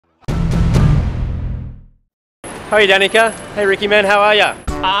How are you, Danica? Hey, Ricky, man, how are ya?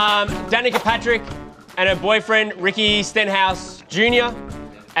 Danica Patrick and her boyfriend, Ricky Stenhouse Jr.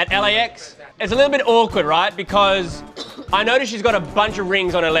 at LAX. It's a little bit awkward, right? Because I noticed she's got a bunch of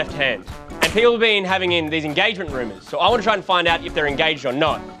rings on her left hand. And people have been having in these engagement rumors. So I want to try and find out if they're engaged or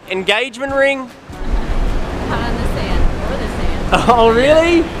not. Engagement ring? On the sand, or the sand. Oh,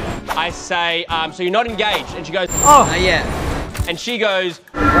 really? I say, so you're not engaged? And she goes, Oh. not yet. And she goes,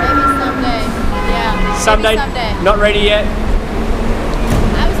 Maybe someday. Yeah. Someday? Maybe someday. Not ready yet?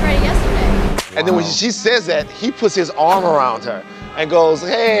 I was ready yesterday. And then when she says that, he puts his arm around her and goes,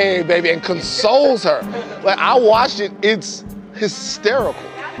 hey, baby, and consoles her. Like, I watched it, it's hysterical.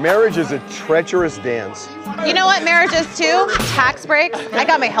 Marriage is a treacherous dance. You know what marriage is too? Tax breaks. I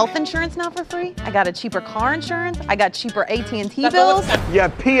got my health insurance now for free. I got a cheaper car insurance. I got cheaper AT&T bills. Yeah,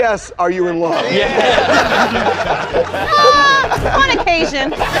 P.S. Are you in love? On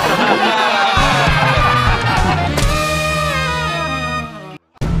occasion.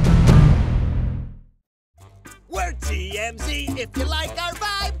 We're TMZ. If you like our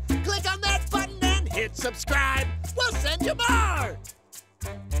vibe, click on that button and hit subscribe. We'll send you more.